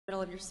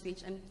middle of your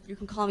speech, and you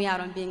can call me out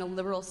on being a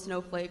liberal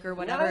snowflake or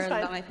whatever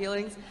about my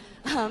feelings,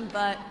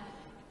 but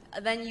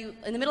then you,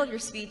 in the middle of your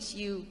speech,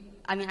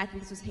 I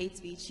think this was hate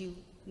speech, you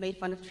made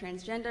fun of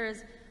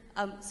transgenders.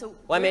 Well,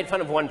 I made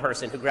fun of one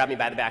person who grabbed me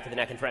by the back of the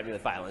neck and threatened me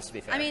with violence, to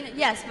be fair. I mean,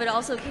 yes, but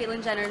also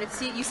Caitlyn Jenner, and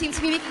you seem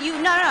to be making,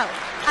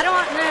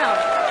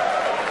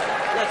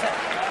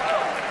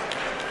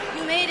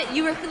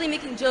 you were clearly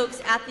making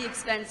jokes at the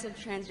expense of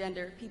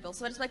transgender people.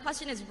 So my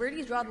question is, where do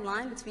you draw the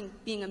line between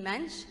being a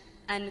mensch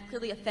and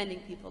clearly offending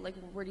people? Like,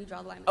 where do you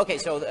draw the line? Okay,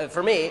 so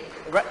for me,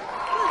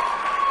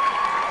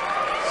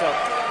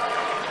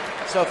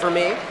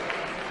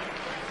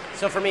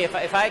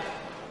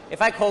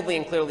 if I coldly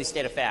and clearly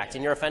state a fact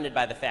and you're offended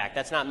by the fact,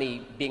 that's not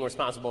me being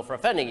responsible for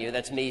offending you.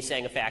 That's me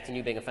saying a fact and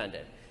you being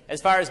offended.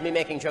 As far as me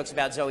making jokes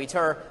about Zoe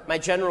Tur, my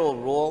general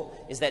rule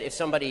is that if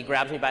somebody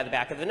grabs me by the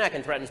back of the neck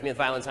and threatens me with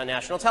violence on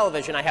national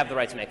television, I have the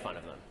right to make fun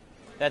of them.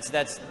 That's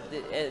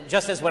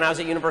just as when I was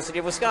at University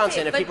of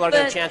Wisconsin, if people are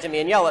going to chant at me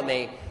and yell at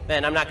me,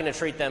 then I'm not going to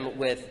treat them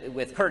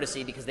with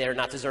courtesy because they are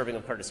not deserving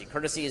of courtesy.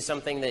 Courtesy is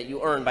something that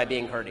you earn by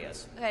being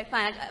courteous. Okay,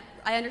 fine.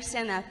 I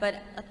understand that, but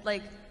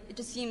it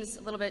just seems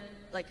a little bit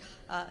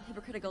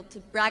hypocritical to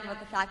brag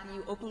about the fact that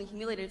you openly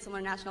humiliated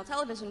someone on national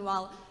television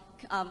while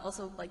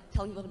also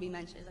telling people to be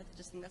mensches. I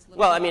just think that's a little.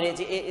 Well, I mean,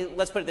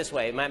 let's put it this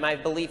way: my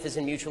belief is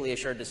in mutually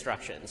assured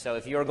destruction. So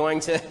if you're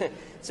going to,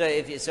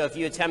 if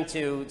you attempt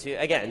to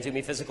again do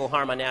me physical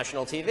harm on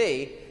national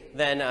TV,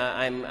 then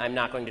I'm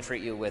not going to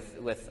treat you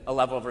with a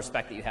level of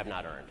respect that you have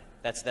not earned.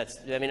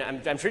 I mean,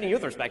 I'm treating you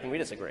with respect, and we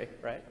disagree,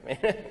 right? I mean,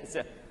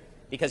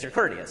 because you're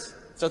courteous.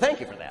 So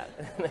thank you for that.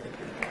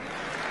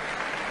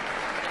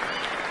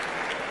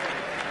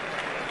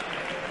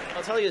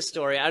 I'll tell you a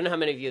story. I don't know how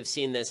many of you have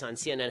seen this on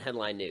CNN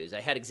Headline News.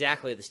 I had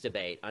exactly this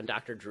debate on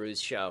Dr. Drew's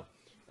show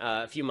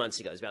a few months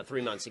ago. It was about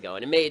 3 months ago.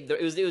 And it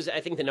was I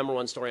think, the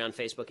number1 story on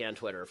Facebook and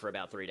Twitter for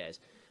about 3 days.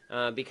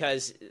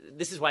 Because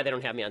this is why they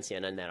don't have me on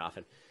CNN that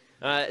often.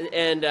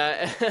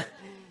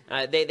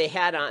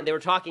 They were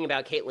talking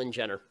about Caitlyn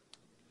Jenner.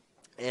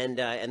 And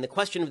the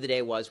question of the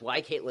day was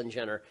why Caitlyn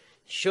Jenner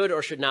should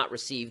or should not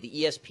receive the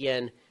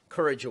ESPN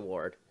Courage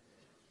Award.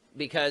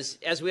 Because,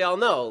 as we all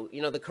know,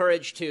 the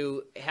courage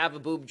to have a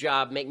boob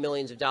job, make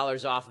millions of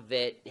dollars off of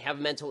it, have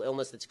a mental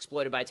illness that's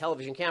exploited by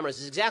television cameras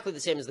is exactly the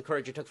same as the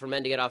courage it took for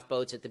men to get off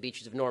boats at the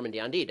beaches of Normandy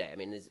on D-Day. I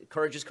mean,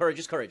 courage is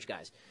courage,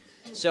 guys.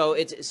 So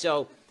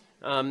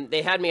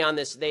they had me on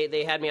this.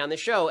 They had me on this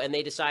show, and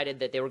they decided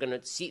that they were going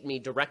to seat me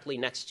directly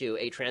next to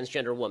a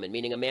transgender woman,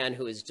 meaning a man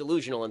who is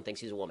delusional and thinks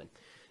he's a woman.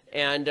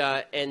 And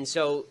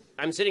so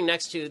I'm sitting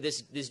next to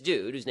this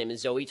dude whose name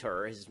is Zoe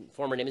Tur. His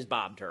former name is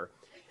Bob Tur.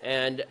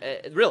 And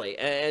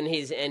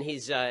he's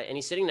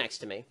sitting next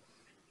to me,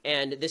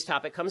 and this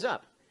topic comes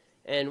up.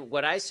 And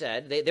what I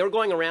said, they were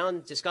going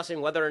around discussing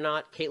whether or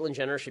not Caitlyn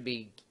Jenner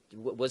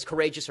was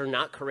courageous or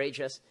not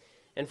courageous.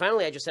 And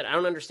finally, I just said, I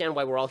don't understand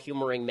why we're all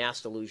humoring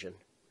mass delusion.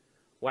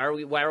 Why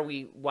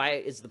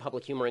is the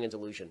public humoring a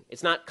delusion?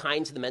 It's not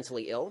kind to the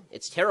mentally ill.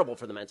 It's terrible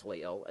for the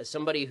mentally ill. As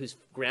somebody whose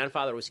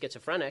grandfather was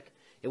schizophrenic,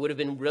 it would have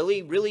been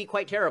really, really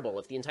quite terrible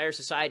if the entire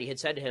society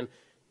had said to him,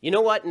 you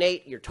know what,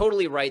 Nate, you're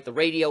totally right. The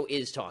radio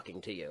is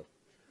talking to you,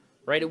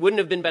 right? It wouldn't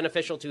have been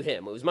beneficial to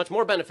him. It was much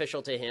more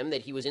beneficial to him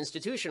that he was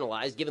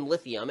institutionalized, given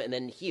lithium, and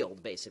then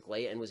healed,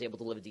 basically, and was able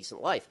to live a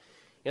decent life.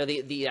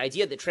 The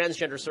idea that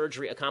transgender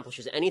surgery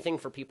accomplishes anything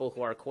for people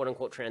who are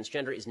quote-unquote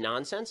transgender is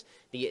nonsense.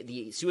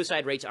 The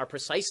suicide rates are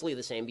precisely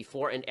the same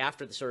before and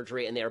after the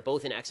surgery, and they are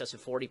both in excess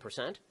of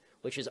 40%,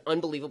 which is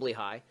unbelievably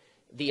high.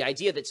 The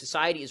idea that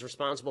society is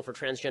responsible for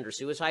transgender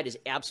suicide is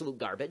absolute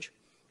garbage.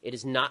 It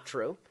is not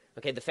true.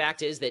 Okay, the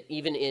fact is that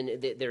even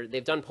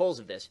they've done polls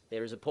of this.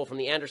 There's a poll from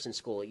the Anderson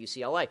School at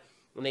UCLA,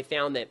 and they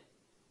found that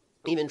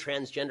even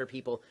transgender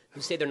people who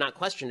say they're not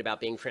questioned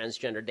about being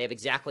transgender, they have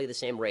exactly the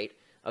same rate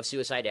of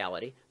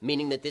suicidality,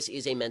 meaning that this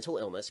is a mental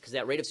illness, because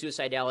that rate of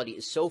suicidality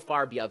is so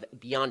far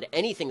beyond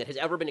anything that has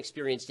ever been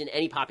experienced in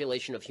any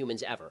population of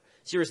humans ever.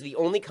 Seriously, the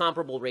only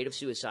comparable rate of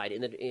suicide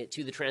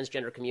to the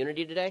transgender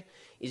community today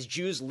is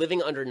Jews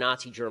living under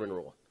Nazi German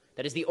rule.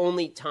 That is the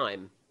only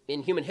time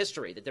in human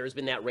history that there has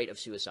been that rate of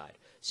suicide.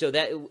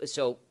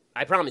 So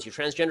I promise you,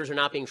 transgenders are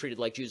not being treated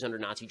like Jews under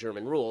Nazi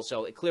German rule,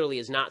 so it clearly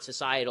is not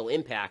societal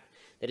impact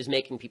that is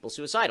making people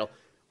suicidal.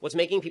 What's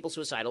making people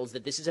suicidal is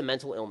that this is a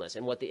mental illness,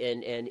 and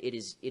it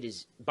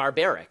is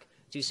barbaric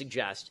to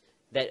suggest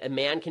that a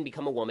man can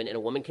become a woman and a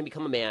woman can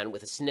become a man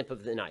with a snip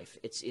of the knife.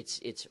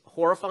 It's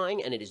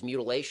horrifying, and it is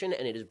mutilation,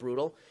 and it is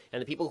brutal.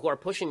 And the people who are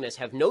pushing this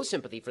have no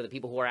sympathy for the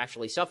people who are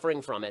actually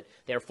suffering from it.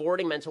 They're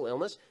forwarding mental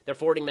illness. They're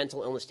forwarding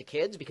mental illness to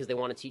kids because they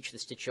want to teach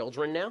this to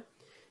children now.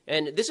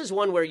 And this is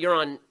one where you're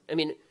on. I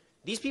mean,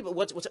 these people.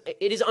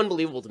 It is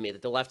unbelievable to me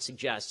that the left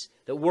suggests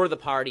that we're the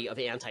party of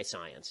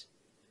anti-science.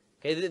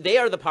 Okay, they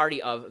are the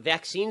party of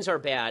vaccines are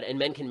bad and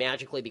men can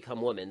magically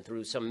become women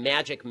through some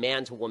magic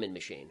man-to-woman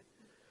machine.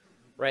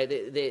 Right?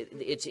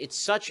 It's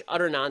such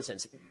utter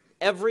nonsense.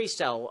 Every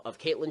cell of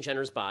Caitlyn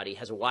Jenner's body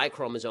has a Y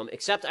chromosome,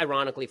 except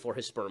ironically for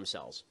his sperm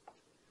cells.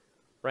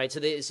 Right? So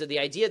the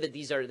idea that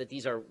these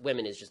are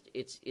women is just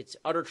it's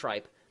utter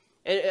tripe.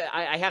 And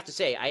I have to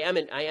say, I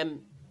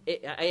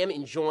am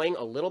enjoying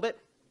a little bit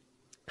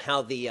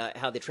how the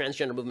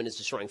transgender movement is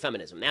destroying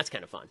feminism. That's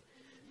kind of fun,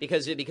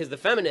 because the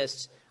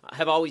feminists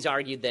have always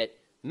argued that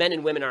men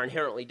and women are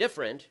inherently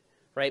different,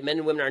 right? Men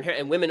and women are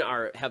and women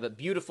have a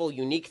beautiful,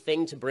 unique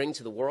thing to bring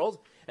to the world.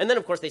 And then,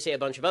 of course, they say a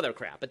bunch of other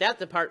crap. But that's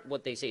the part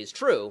what they say is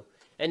true.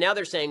 And now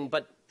they're saying,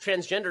 but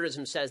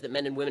transgenderism says that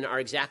men and women are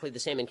exactly the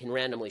same and can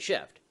randomly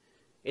shift.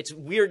 It's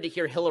weird to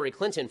hear Hillary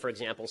Clinton, for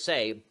example,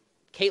 say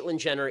Caitlyn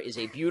Jenner is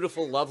a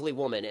beautiful, lovely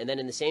woman, and then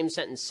in the same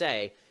sentence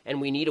say,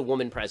 and we need a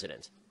woman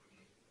president.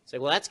 It's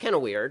like, well, that's kind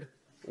of weird.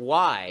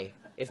 Why?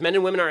 If men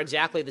and women are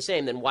exactly the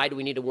same, then why do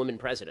we need a woman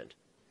president?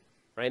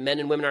 Right? Men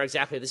and women are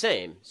exactly the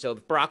same. So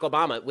Barack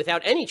Obama,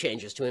 without any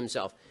changes to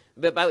himself,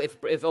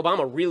 if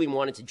Obama really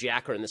wanted to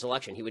jack her in this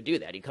election, he would do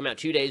that. He'd come out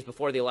 2 days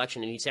before the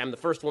election and he'd say, I'm the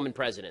first woman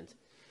president.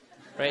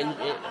 Right?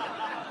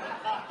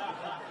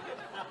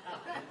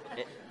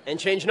 And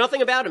change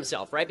nothing about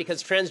himself, right?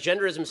 Because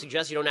transgenderism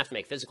suggests you don't have to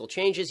make physical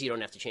changes, you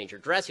don't have to change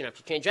your dress, you don't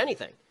have to change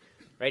anything,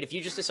 right? If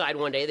you just decide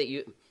one day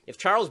that if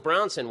Charles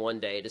Bronson one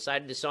day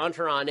decided to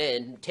saunter on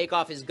in, take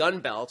off his gun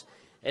belt,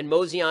 and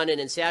mosey on in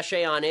and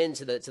sashay on in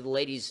to the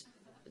ladies'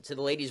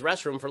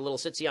 restroom for a little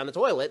sitsy on the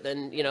toilet,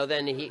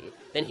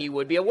 then he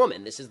would be a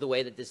woman. This is the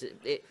way that this is.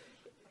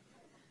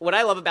 What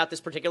I love about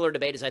this particular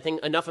debate is I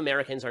think enough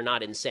Americans are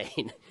not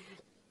insane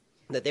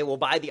that they will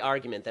buy the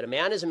argument that a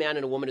man is a man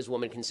and a woman is a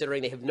woman,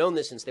 considering they have known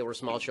this since they were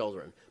small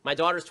children. My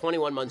daughter's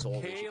 21 months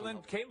old.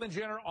 Caitlyn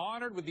Jenner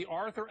honored with the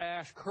Arthur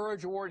Ashe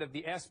Courage Award at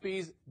the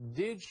ESPYs.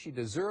 Did she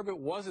deserve it?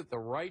 Was it the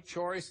right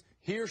choice?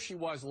 Here she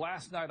was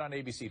last night on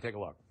ABC. Take a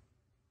look.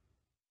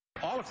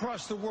 All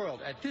across the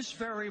world, at this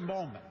very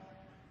moment,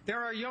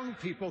 there are young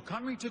people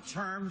coming to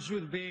terms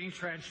with being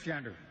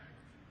transgender.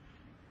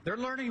 They're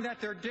learning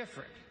that they're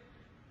different,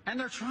 and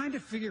they're trying to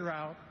figure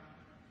out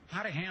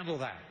how to handle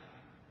that,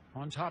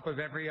 on top of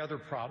every other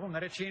problem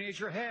that a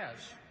teenager has.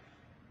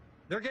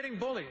 They're getting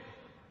bullied.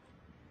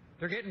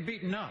 They're getting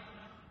beaten up.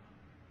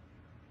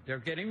 They're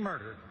getting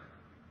murdered.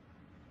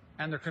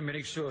 And they're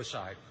committing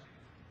suicide.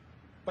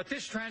 But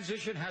this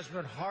transition has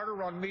been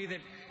harder on me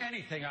than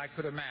anything I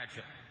could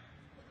imagine.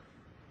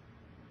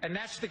 And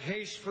that's the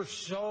case for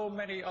so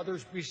many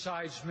others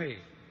besides me.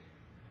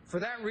 For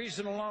that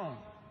reason alone,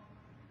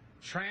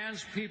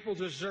 trans people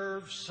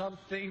deserve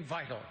something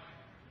vital.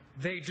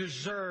 They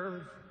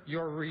deserve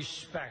your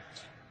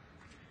respect.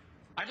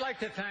 I'd like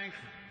to thank,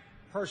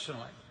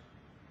 personally,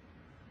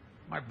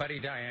 my buddy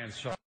Diane.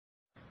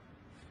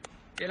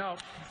 You know,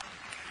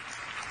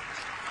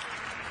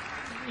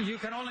 you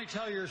can only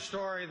tell your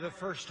story the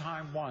first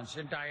time once,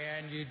 and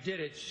Diane, you did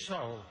it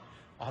so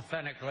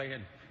authentically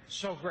and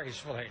so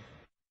gracefully.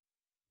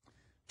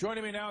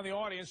 Joining me now in the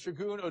audience,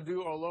 Shagun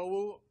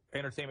Oduolowu,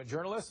 entertainment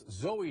journalist,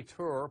 Zoe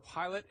Tur,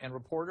 pilot and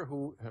reporter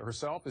who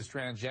herself is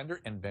transgender,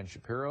 and Ben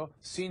Shapiro,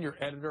 senior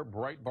editor,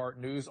 Breitbart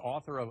News,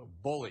 author of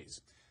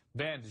Bullies.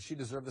 Ben, did she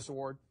deserve this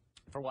award?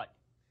 For what?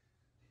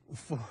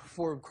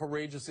 For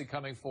courageously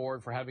coming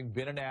forward, for having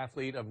been an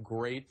athlete of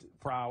great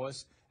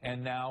prowess,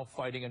 and now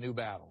fighting a new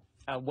battle.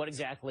 What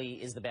exactly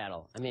is the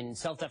battle? I mean,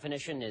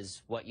 self-definition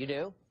is what you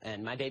do,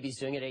 and my baby's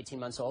doing it at 18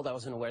 months old. I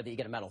wasn't aware that you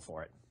get a medal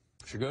for it.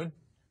 Shagun?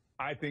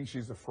 I think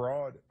she's a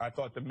fraud. I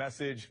thought the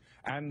message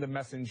and the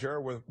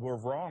messenger were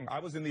wrong. I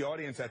was in the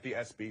audience at the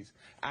ESPYs,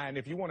 and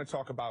if you want to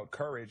talk about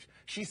courage,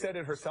 she said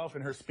it herself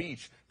in her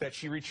speech that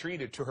she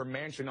retreated to her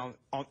mansion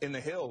in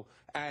the Hill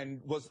and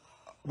was.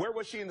 Where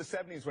was she in the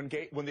 70s when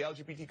the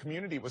LGBT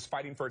community was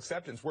fighting for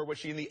acceptance? Where was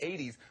she in the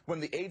 80s when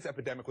the AIDS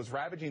epidemic was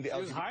ravaging the LGBT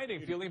community? She was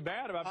hiding, feeling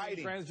bad about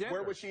being transgender.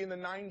 Where was she in the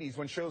 90s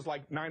when shows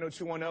like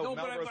 90210,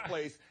 Melrose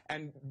Place,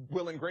 and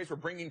Will and Grace were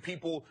bringing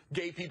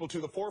gay people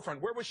to the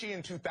forefront? Where was she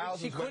in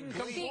 2000? She couldn't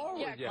come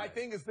forward yet. My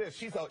thing is this.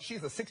 She's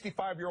a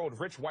 65-year-old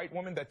rich white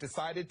woman that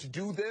decided to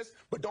do this,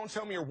 but don't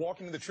tell me you're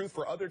walking to the truth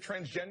for other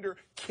transgender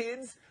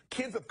kids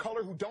of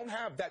color who don't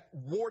have that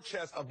war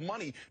chest of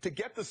money to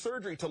get the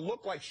surgery to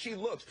look like she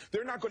looks.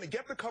 They're not going to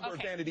get the cover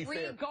of Vanity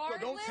Fair. So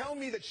don't tell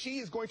me that she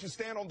is going to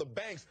stand on the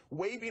banks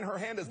waving her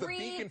hand as the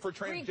beacon for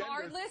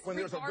transgenders when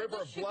there's a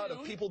river of blood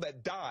of people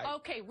that die.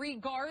 Okay,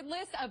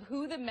 regardless of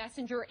who the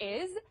messenger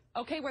is,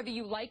 okay, whether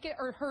you like it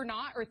or her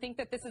not, or think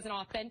that this is an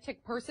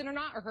authentic person or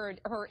not, or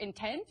her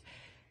intent,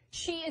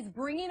 she is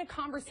bringing a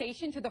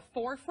conversation to the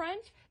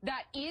forefront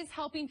that is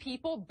helping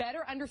people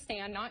better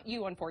understand, not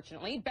you,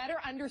 unfortunately, better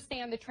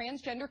understand the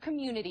transgender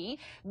community,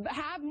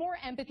 have more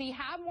empathy,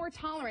 have more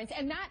tolerance,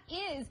 and that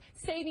is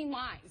saving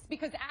lives.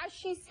 Because as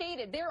she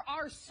stated, there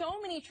are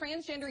so many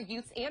transgender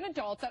youths and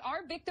adults that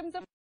are victims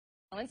of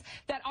violence,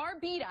 that are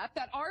beat up,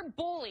 that are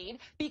bullied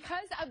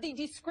because of the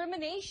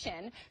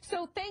discrimination.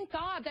 So thank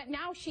God that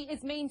now she is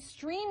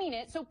mainstreaming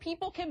it so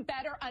people can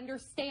better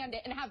understand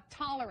it and have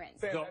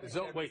tolerance.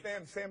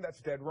 Sam,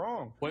 that's dead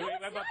wrong. No,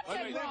 it's not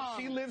dead wrong.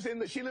 She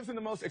lives in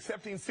the most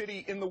accepting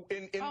city in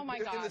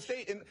the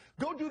state. And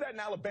go do that in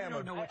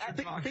Alabama.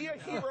 Be a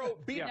hero.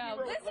 Be a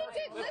hero.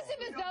 Listen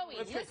to Zoe.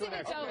 Listen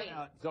to Zoe.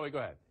 Zoe, go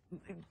ahead.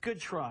 Good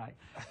try.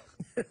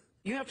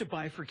 You have to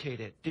bifurcate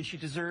it. Did she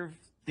deserve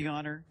the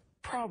honor?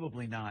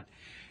 Probably not.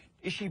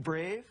 Is she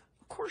brave?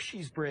 Of course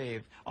she's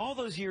brave. All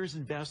those years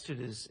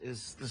invested as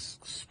this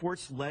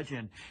sports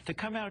legend. To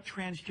come out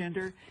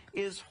transgender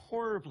is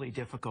horribly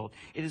difficult.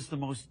 It is the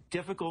most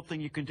difficult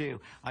thing you can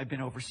do. I've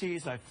been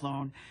overseas. I've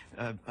flown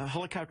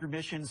helicopter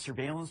missions,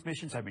 surveillance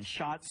missions. I've been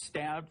shot,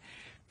 stabbed.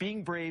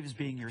 Being brave is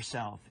being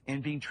yourself.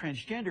 And being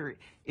transgender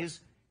is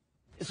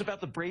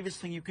about the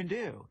bravest thing you can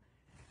do.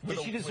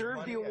 Did she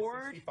deserve the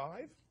award?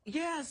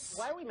 Yes.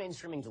 Why are we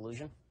mainstreaming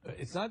delusion?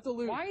 It's not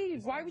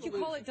delusion. Why would you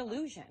call it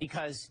delusion?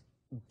 Because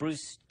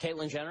Bruce,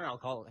 Caitlyn Jenner, I'll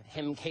call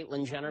him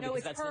Caitlyn Jenner. No,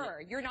 because it's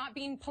her. You're not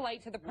being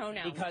polite to the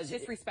pronouns. Because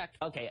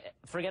disrespectful. Okay,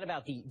 forget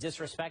about the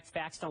disrespect.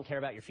 Facts don't care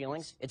about your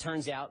feelings. It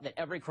turns out that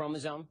every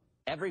chromosome,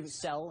 every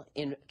cell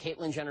in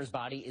Caitlyn Jenner's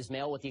body is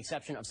male, with the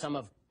exception of some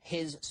of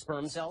his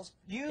sperm cells.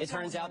 It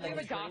turns out that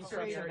his brain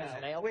structure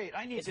is male.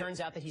 It turns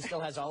out that he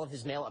still has all of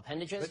his male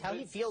appendages. How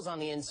he feels on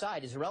the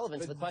inside is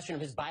irrelevant to the question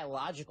of his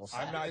biological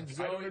sex. I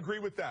don't agree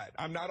with that.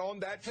 I'm not on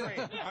that train.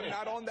 I'm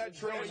not on that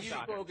train.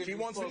 She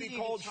wants to be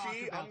called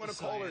she. I'm going to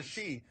call her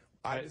she.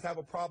 I just have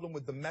a problem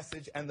with the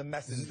message and the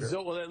messenger.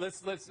 So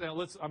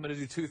I'm going to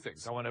do two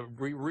things. I want to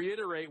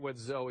reiterate what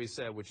Zoe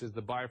said, which is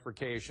the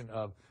bifurcation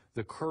of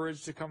the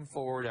courage to come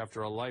forward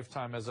after a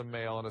lifetime as a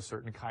male and a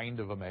certain kind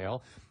of a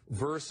male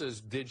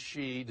versus did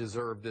she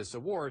deserve this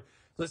award?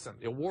 Listen,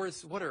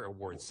 awards, what are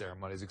award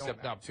ceremonies except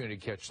an opportunity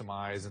to catch some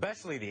eyes?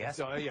 Especially the ESPN.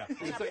 So, yeah.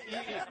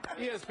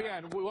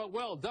 ESPN,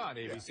 well done,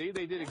 ABC. Yeah.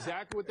 They did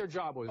exactly what their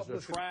job was, to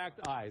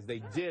attract eyes.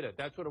 They did it.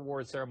 That's what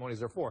award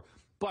ceremonies are for.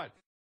 But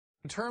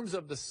in terms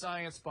of the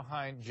science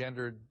behind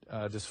gender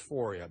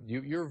dysphoria,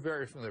 you're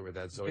very familiar with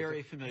that, Zoe.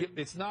 Very familiar.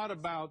 It's not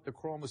about the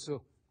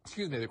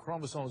the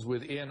chromosomes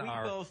within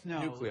our both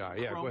know nuclei.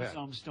 Yeah, go ahead.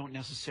 Chromosomes don't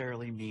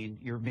necessarily mean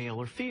you're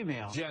male or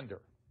female. Gender.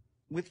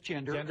 With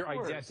gender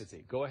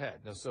identity. Go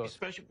ahead. No, so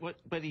especially,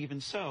 but even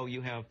so,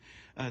 you have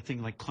a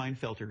thing like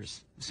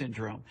Klinefelter's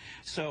syndrome.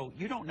 So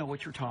you don't know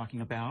what you're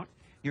talking about.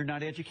 You're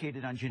not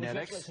educated on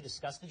genetics. Would you like to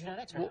discuss the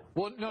genetics? No.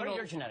 What are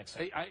your genetics?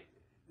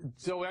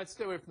 So I'd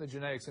stay away from the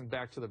genetics and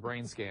back to the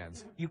brain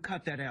scans. You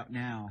cut that out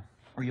now,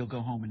 or you'll go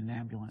home in an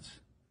ambulance.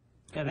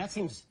 Yeah, that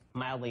seems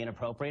mildly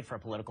inappropriate for a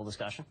political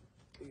discussion.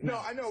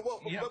 No, I know.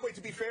 Well, but wait.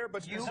 To be fair,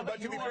 but to be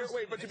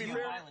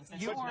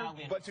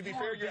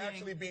fair, you're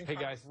actually being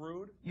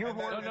rude.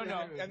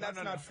 And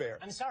that's not fair.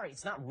 I'm sorry,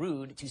 it's not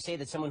rude to say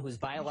that someone who's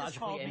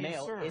biologically a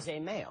male is a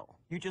male.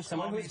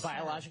 Someone who's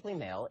biologically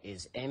male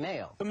is a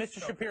male. But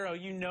Mr. Shapiro,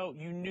 you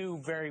knew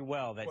very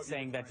well that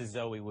saying that to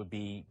Zoe would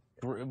be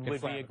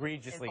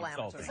egregiously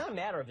insulting. It's not a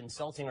matter of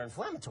insulting or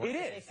inflammatory. It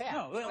is. It's a fact.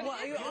 No,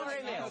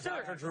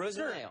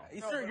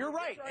 sir, you're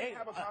right.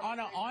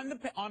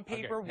 On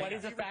paper, what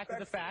is a fact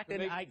is a fact,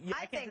 and I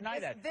can't deny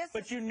that.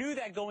 But you knew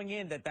that going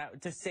in,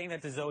 that just saying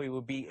that to Zoe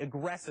would be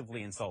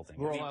aggressively insulting.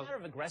 It's not a matter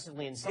of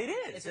aggressively insulting.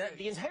 It is.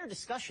 The entire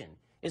discussion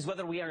is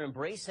whether we are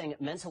embracing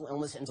mental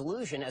illness and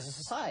delusion as a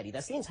society.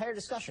 That's the entire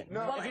discussion.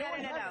 No.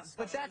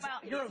 But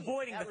you're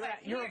avoiding the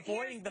fact. You're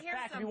avoiding the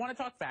fact. If you want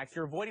to talk facts,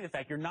 you're avoiding the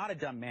fact. You're not a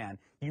dumb man.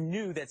 You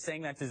knew that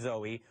saying that to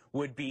Zoe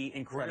would be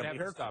incredibly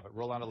hurtful. Stop it.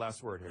 Roll on the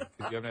last word here.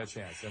 You haven't had a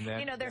chance. And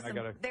then,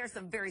 there's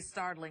some very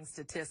startling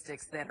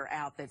statistics that are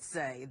out that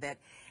say that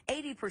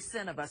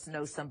 80% of us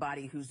know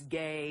somebody who's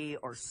gay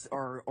or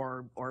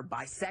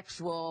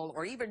bisexual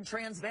or even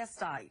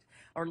transvestite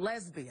or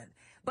lesbian.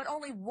 But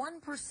only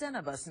 1%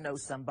 of us know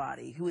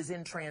somebody who is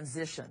in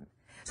transition.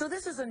 So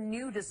this is a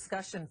new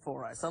discussion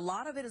for us. A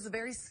lot of it is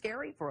very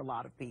scary for a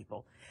lot of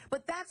people.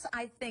 But that's,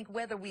 I think,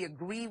 whether we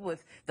agree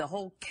with the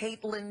whole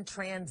Caitlyn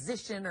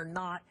transition or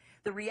not,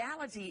 the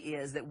reality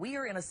is that we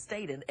are in a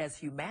state as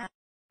humanity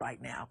right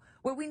now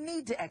where we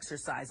need to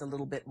exercise a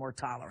little bit more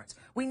tolerance.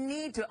 We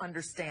need to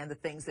understand the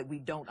things that we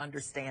don't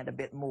understand a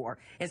bit more.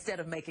 Instead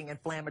of making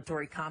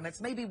inflammatory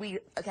comments, maybe we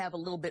have a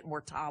little bit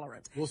more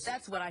tolerance.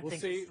 That's what I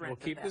think the strength of that was. We'll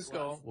keep this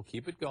going. We'll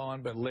keep it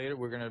going, but later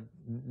we're going to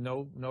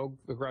no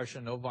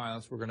aggression, no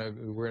violence. We're going to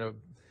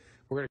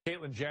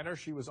Caitlyn Jenner.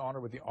 She was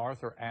honored with the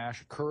Arthur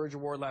Ashe Courage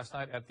Award last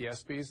night at the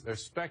ESPYs.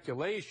 There's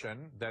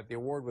speculation that the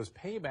award was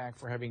payback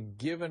for having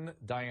given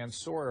Diane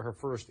Sawyer her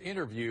first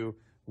interview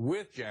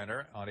with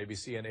Jenner on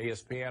ABC and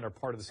ESPN, are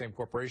part of the same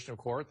corporation, of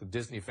course, the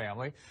Disney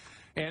family.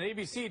 And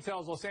ABC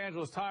tells Los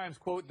Angeles Times,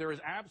 quote, there is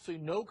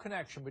absolutely no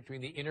connection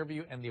between the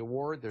interview and the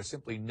award. There's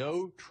simply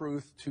no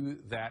truth to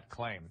that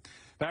claim.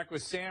 Back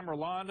with Sam,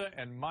 Rolanda,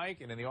 and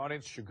Mike, and in the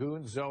audience,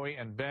 Shagun, Zoe,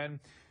 and Ben.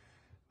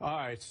 All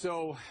right,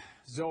 so,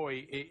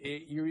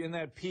 Zoe, you're in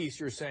that piece,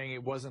 you're saying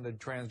it wasn't a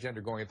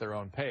transgender going at their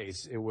own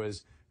pace. It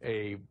was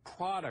a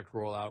product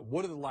rollout.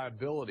 What are the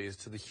liabilities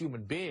to the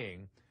human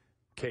being,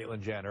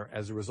 Caitlyn Jenner,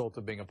 as a result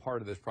of being a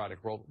part of this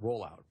product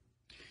rollout?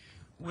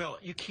 Well,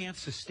 you can't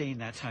sustain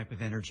that type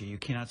of energy. You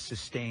cannot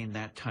sustain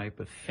that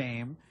type of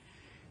fame.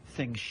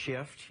 Things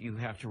shift. You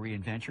have to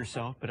reinvent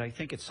yourself. But I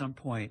think at some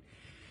point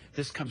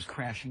this comes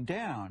crashing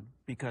down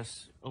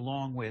because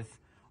along with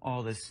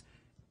all this,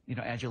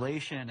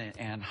 adulation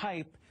and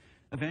hype,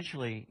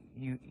 eventually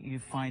you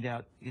find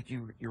out that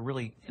you're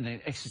really in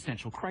an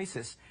existential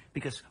crisis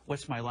because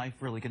what's my life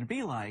really going to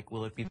be like?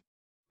 Will it be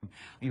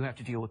You have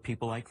to deal with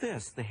people like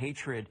this, the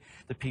hatred,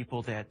 the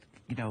people that,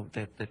 you know,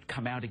 that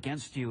come out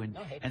against you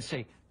and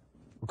say,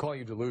 we're calling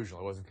you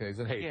delusional. It wasn't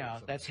hatred. Yeah,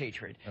 that's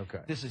hatred. Okay.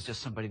 This is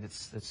just somebody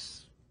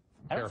that's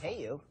I don't hate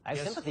you. I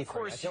have sympathy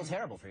for you. I feel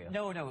terrible for you.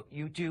 No,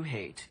 you do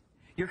hate.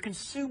 You're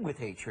consumed with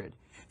hatred.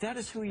 That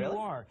is who you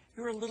are.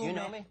 You're a little Do you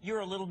man. know me? You're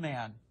a little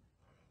man.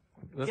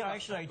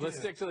 Actually, I do. Let's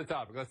stick to the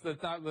topic.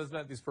 Let's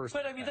not these first.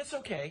 But I mean, that's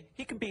okay.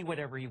 He can be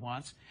whatever he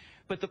wants.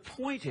 But the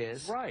point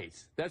is, right.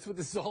 That's what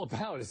this is all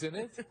about, isn't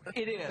it?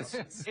 It is.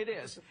 It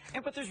is.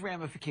 But there's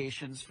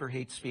ramifications for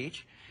hate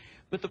speech.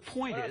 But the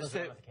point is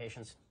that.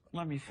 Ramifications?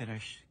 Let me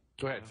finish.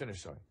 Go ahead.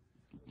 Finish, Zoe.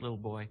 Little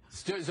boy.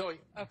 Zoe.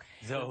 Okay.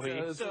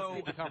 Zoe.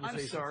 So I'm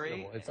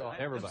sorry. It's all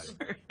everybody.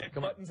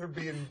 Come on. Buttons are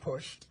being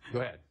pushed.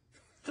 Go ahead.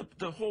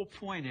 The whole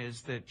point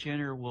is that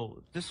Jenner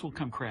will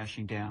come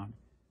crashing down.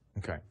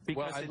 Okay.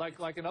 Because well,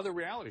 like in other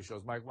reality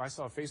shows, Mike, I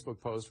saw a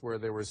Facebook post where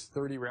there was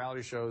 30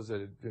 reality shows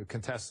that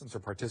contestants or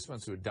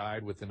participants who had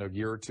died within a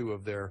year or two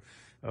of their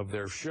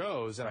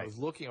shows, and I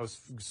was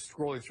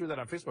scrolling through that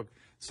on Facebook.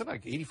 Something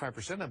like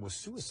 85% of them was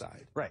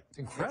suicide. Right. It's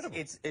incredible.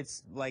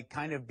 It's like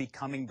kind of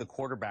becoming the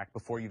quarterback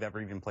before you've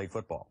ever even played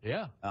football.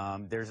 Yeah.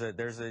 There's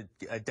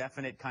a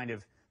definite kind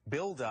of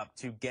build up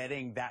to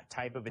getting that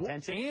type of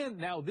attention. And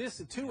now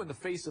this too, in the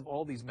face of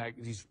all these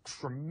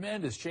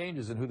tremendous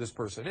changes in who this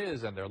person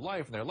is and their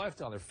life and their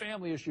lifestyle, their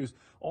family issues,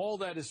 all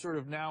that is sort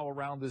of now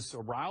around this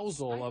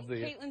arousal of the.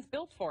 Caitlin's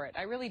built for it.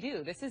 I really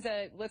do. This is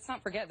let's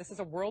not forget, this is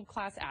a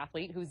world-class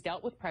athlete who's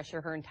dealt with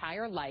pressure her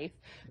entire life,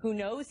 who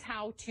knows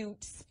how to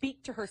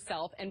speak to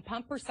herself and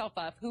pump herself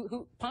up,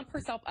 who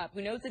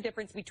knows the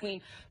difference between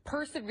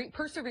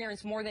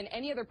perseverance more than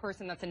any other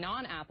person that's a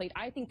non-athlete.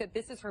 I think that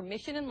this is her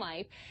mission in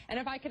life. And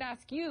if I could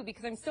ask you,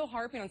 because I'm still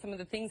harping on some of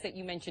the things that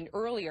you mentioned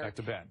earlier. Back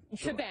to Ben.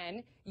 To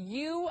Ben,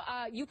 you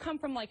come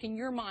from, like, in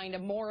your mind, a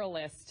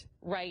moralist,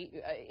 right?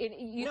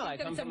 I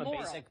come from a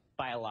basic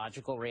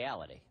biological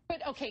reality.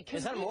 But okay,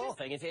 it's not a moral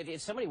thing.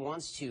 If somebody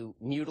wants to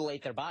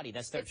mutilate their body,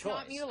 that's their choice.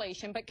 It's not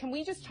mutilation, but can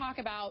we just talk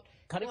about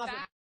cutting off your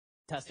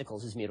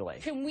testicles is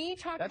mutilation? Can we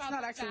talk about that's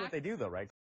not actually what they do, though, right?